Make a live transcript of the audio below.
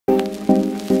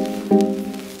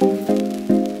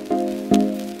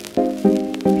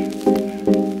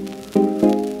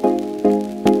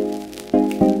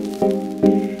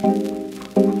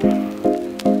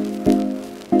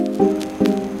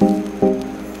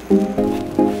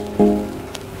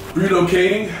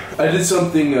relocating, I did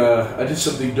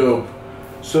something dope.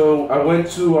 So I went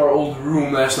to our old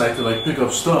room last night to like pick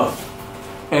up stuff,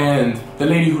 and the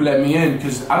lady who let me in,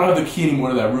 because I don't have the key anymore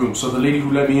to that room, so the lady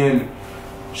who let me in,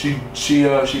 she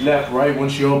left right when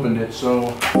she opened it.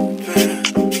 So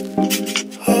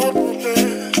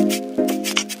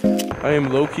I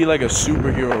am low-key like a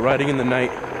superhero riding in the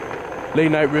night.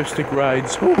 Late night ripstick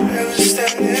rides. Woo.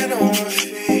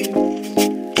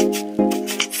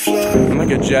 I'm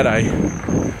like a Jedi.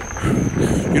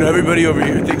 You know, everybody over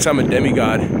here thinks I'm a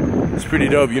demigod. It's pretty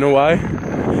dope. You know why?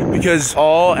 Because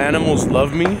all animals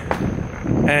love me,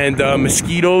 and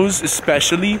mosquitoes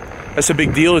especially. That's a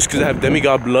big deal. It's because I have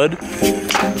demigod blood.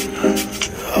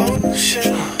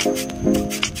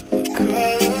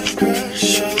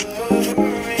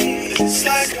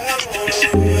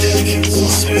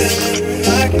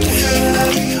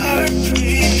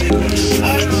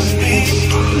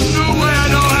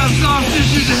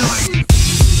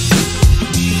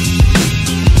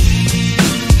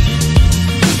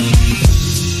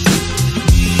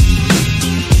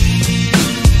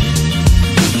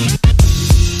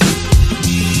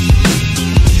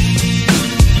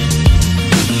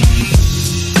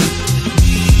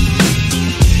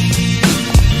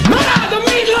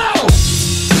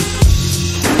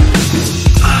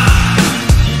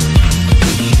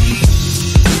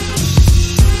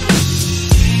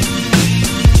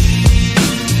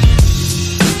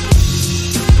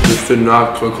 Did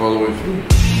not cook all the way through.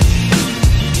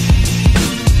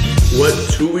 What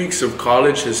 2 weeks of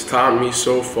college has taught me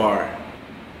so far?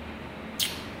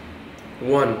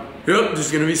 1. Yep,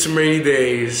 there's gonna be some rainy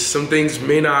days. Some things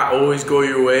may not always go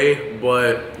your way,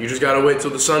 but you just gotta wait till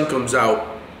the sun comes out,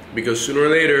 because sooner or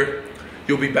later,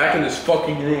 you'll be back in this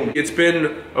fucking room. It's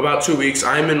been about 2 weeks.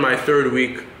 I'm in my 3rd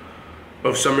week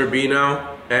of summer B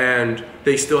now, and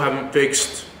they still haven't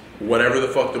fixed whatever the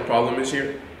fuck the problem is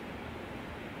here.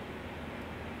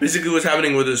 Basically what's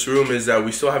happening with this room is that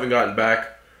we still haven't gotten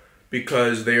back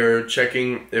because they are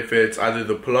checking if it's either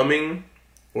the plumbing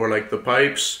or like the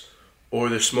pipes or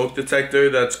the smoke detector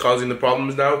that's causing the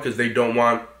problems now, because they don't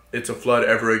want it to flood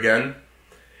ever again.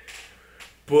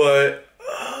 But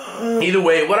either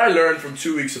way, what I learned from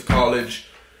 2 weeks of college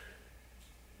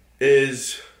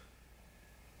is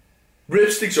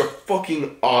ripsticks are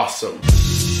fucking awesome.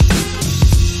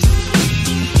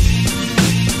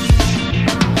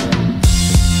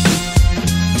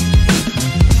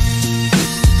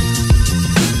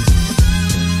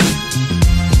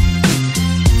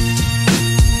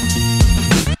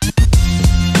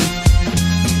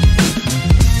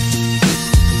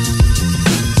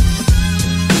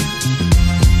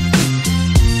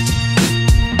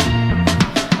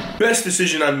 Best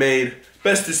decision I made,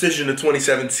 best decision of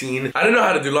 2017. I didn't know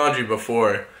how to do laundry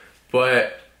before,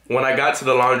 but when I got to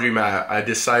the laundromat, I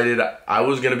decided I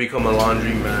was gonna become a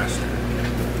laundry master.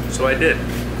 So I did,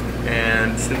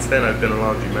 and since then I've been a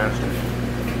laundry master.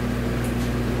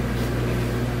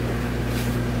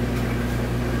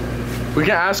 We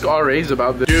can ask RAs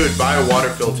about this. Dude, buy a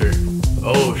water filter.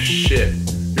 Oh shit.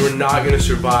 You're not gonna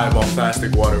survive off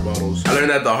plastic water bottles. I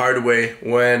learned that the hard way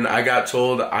when I got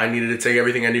told I needed to take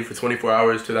everything I need for 24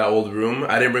 hours to that old room.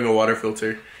 I didn't bring a water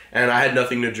filter, and I had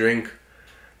nothing to drink,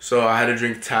 so I had to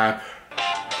drink tap.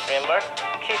 Remember?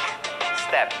 Kick,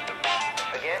 step.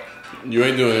 Again? You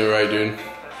ain't doing it right, dude.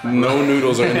 No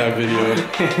noodles are in that video. Notice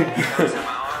that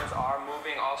my arms are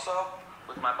moving also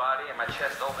with my body, and my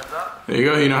chest opens up. There you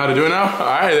go. You know how to do it now?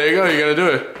 Alright, there you go. You're gonna do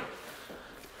it.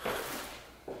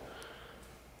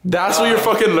 That's what you're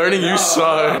fucking learning, you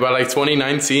suck. By like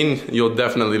 2019, you'll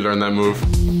definitely learn that move.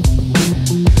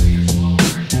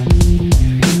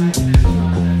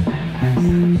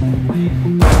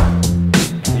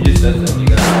 You just said that, you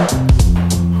got it.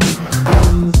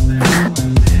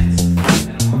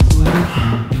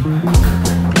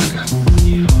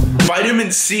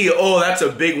 Vitamin C, oh, that's a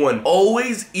big one.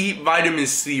 Always eat vitamin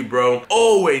C, bro.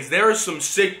 Always. There are some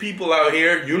sick people out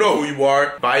here. You know who you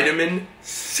are. Vitamin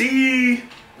C.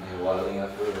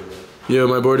 Yeah,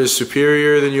 my board is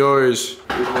superior than yours.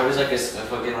 Your board is like a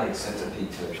fucking like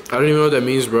centipede to it. I don't even know what that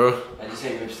means, bro. I just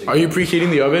hate ripstick. Are you preheating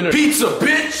the oven? Or? Pizza,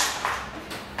 bitch!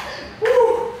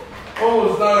 Woo!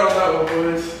 Almost not on that one,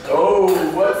 boys. Oh,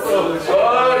 what the fuck,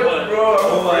 bro?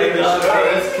 Oh my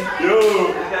god.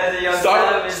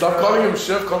 Yo. Stop calling him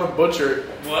chef, call him butcher.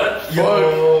 What?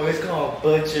 Yo, it's called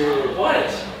butcher. What?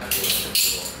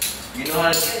 You know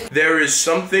how to... There is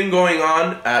something going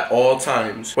on at all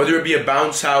times. Whether it be a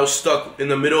bounce house stuck in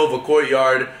the middle of a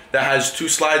courtyard that has 2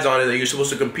 slides on it that you're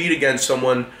supposed to compete against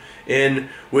someone in,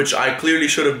 which I clearly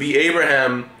should have beat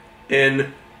Abraham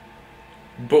in,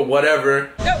 but whatever.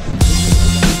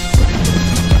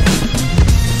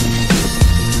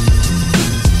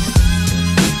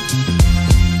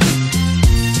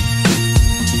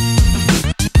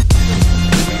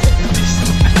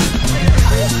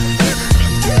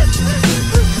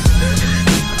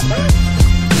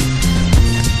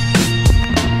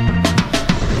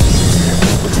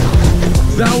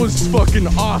 fucking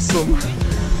awesome.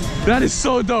 That is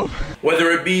so dope. Whether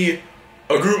it be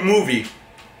a group movie,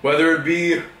 whether it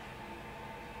be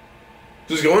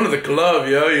just going to the club,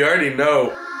 yo, you already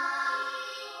know.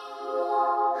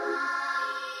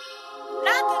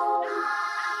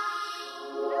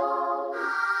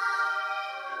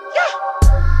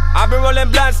 I've been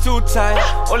rolling blunts too tight,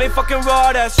 only fucking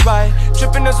raw, that's right.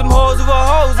 Tripping on some hoes over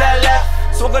hoes that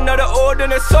left. Smoke another old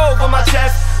and it's over my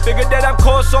chest. Figured that I'm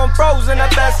cold, so I'm frozen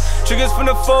at best. Triggers from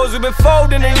the foes, we've been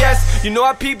folding, and yes, you know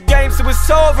I peep games, so it's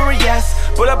over, and yes.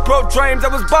 But I broke dreams, I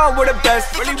was born with the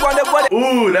best. Really wonder what.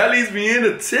 Ooh, that leads me in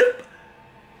a tip.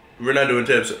 We're not doing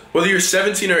tips. Whether you're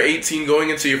 17 or 18 going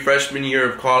into your freshman year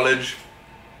of college,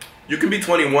 you can be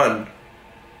 21.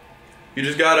 You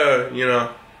just gotta, you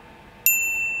know.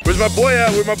 Where's my boy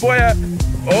at? Where's my boy at?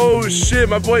 Oh shit,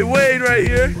 my boy Wade right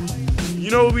here. You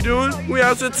know what we doing? We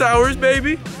out to the towers,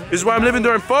 baby. This is why I'm living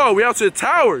during fall. We out to the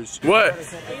towers. What? Are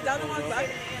you down to walk back?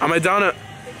 Am I down to?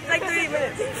 It's like 30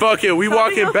 minutes. Fuck it, we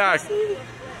walking back. Ew,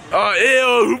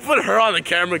 who put her on the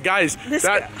camera? Guys,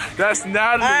 that's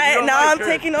Natalie. Alright, now I'm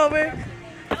taking over.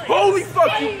 Holy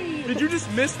fuck, did you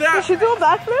just miss that? Did she do a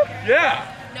backflip? Yeah.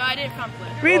 No, I didn't front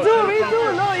flip. Redo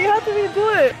it. No, you have to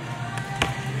redo it.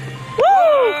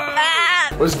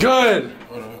 Woo! What's good?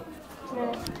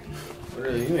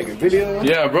 You making a video?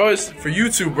 Yeah, bro, it's for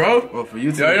YouTube, bro. Oh, for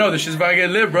YouTube? You already know, this shit's about to get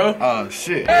lit, bro. Oh,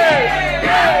 shit.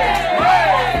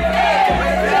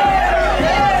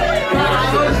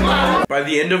 By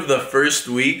the end of the first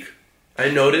week,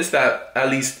 I noticed that at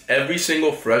least every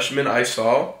single freshman I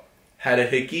saw had a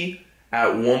hickey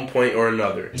at one point or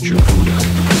another.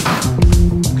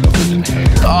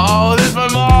 Oh, this is my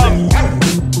mom!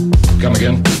 Come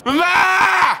again.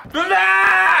 Mama!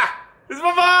 Mama! This is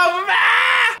my mom! Mama!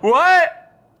 What?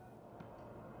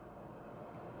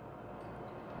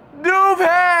 Doof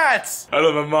hats! I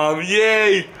love my mom,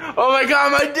 yay! Oh my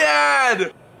god, my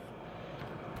dad!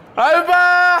 Hi,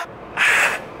 Papa!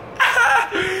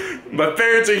 My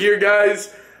parents are here,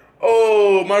 guys.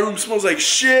 Oh, my room smells like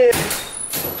shit.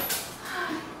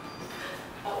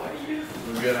 How are you?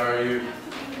 I'm good, how are you?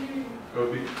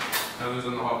 Kobe, Heather's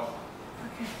in the hall.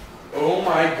 Okay. Oh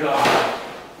my god.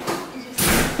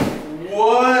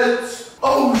 What?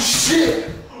 Oh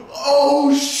shit!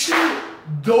 Oh shit!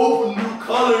 Dope new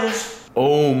colors.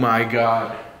 Oh my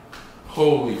god.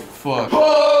 Holy fuck.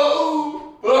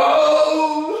 Oh!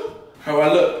 Oh! How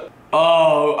I look?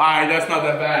 Oh, alright, that's not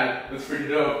that bad. That's pretty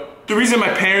dope. The reason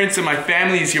my parents and my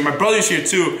family is here, my brother's here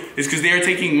too, is because they are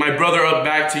taking my brother up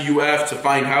back to UF to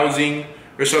find housing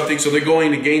or something. So they're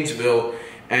going to Gainesville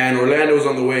and Orlando's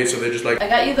on the way, so they're just like, I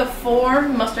got you the 4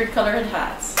 mustard colored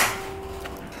hats.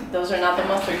 Those are not the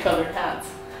mustard colored hats.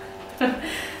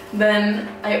 Then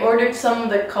I ordered some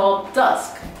that called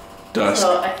Dusk. Dusk.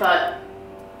 So I thought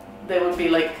they would be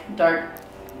like dark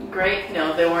gray.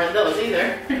 No, they weren't those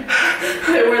either.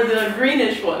 They were the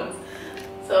greenish ones.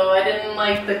 So I didn't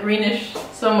like the greenish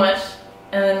so much,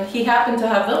 and then he happened to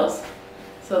have those.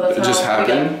 So that's it just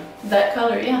happened? That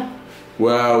color, yeah.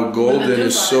 Wow, golden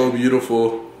is so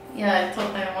beautiful. Yeah,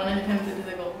 I wanted him to do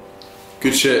the gold.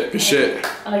 Good shit, good shit.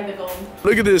 I like the gold.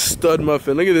 Look at this stud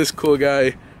muffin, look at this cool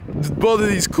guy. Both of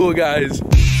these cool guys.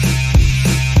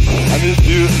 I miss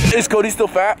you. Is Cody still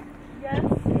fat? Yes.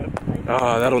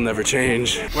 Oh, that'll never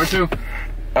change. Where to?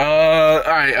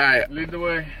 Alright. Lead the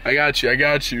way. I got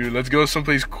you. Let's go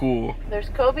someplace cool. There's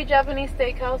Kobe Japanese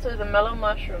Steakhouse or the Mellow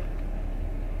Mushroom.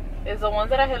 It's the ones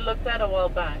that I had looked at a while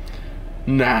back.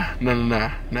 Nah.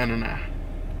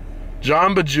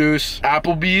 Jamba Juice,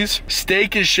 Applebee's,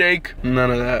 Steak and Shake, none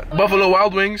of that. Buffalo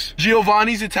Wild Wings,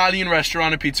 Giovanni's Italian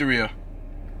Restaurant and Pizzeria.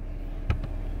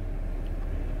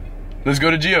 Let's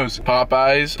go to Gio's.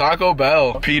 Popeyes, Taco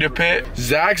Bell, Pita Pit,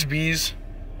 Zaxby's.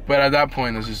 But at that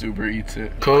point, let's just Uber Eats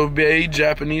it. Kobe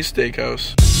Japanese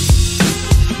Steakhouse.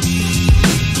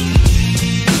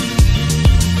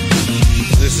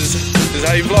 This is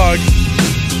how you vlog.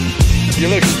 You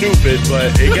look stupid,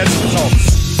 but it gets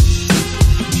results.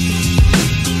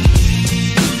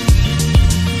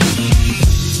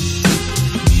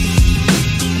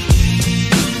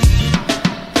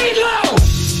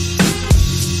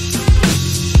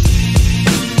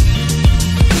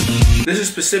 This is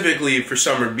specifically for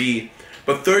Summer B,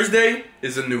 but Thursday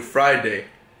is a new Friday.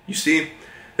 You see,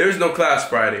 there's no class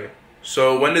Friday.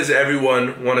 So when does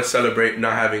everyone want to celebrate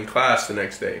not having class the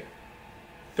next day?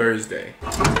 Thursday.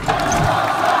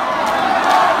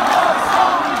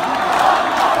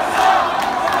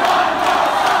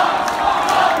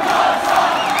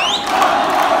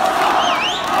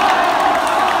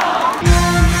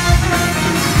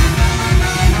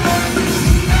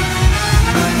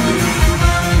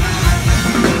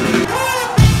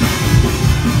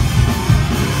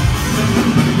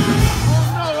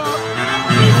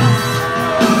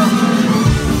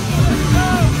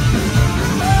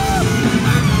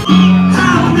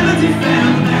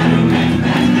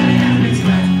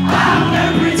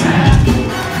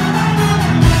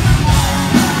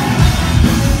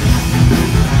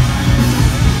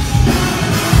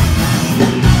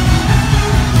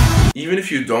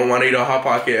 if you don't want to eat a Hot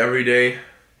Pocket every day,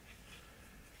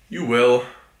 you will.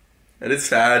 And it's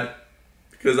sad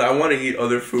because I want to eat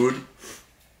other food.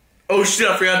 Oh shit,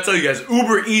 I forgot to tell you guys.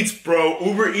 Uber Eats, bro.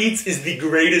 Uber Eats is the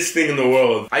greatest thing in the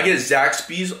world. I get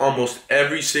Zaxby's almost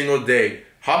every single day.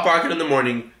 Hot Pocket in the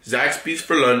morning, Zaxby's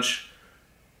for lunch.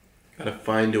 Gotta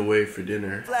find a way for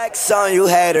dinner. Flex on you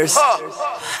haters,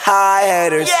 hi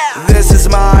haters. This is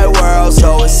my world,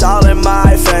 so it's all in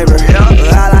my favor.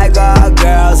 I like all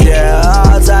girls, yeah,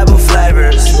 all type of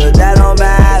flavors, but that don't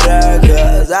matter,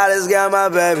 cause I just got my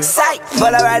baby. Pull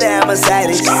up right there,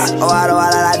 Mercedes. Oh, I don't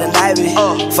wanna like the Navy.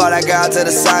 For that girl to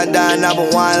the sun, done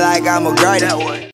 #1 like I'm a great.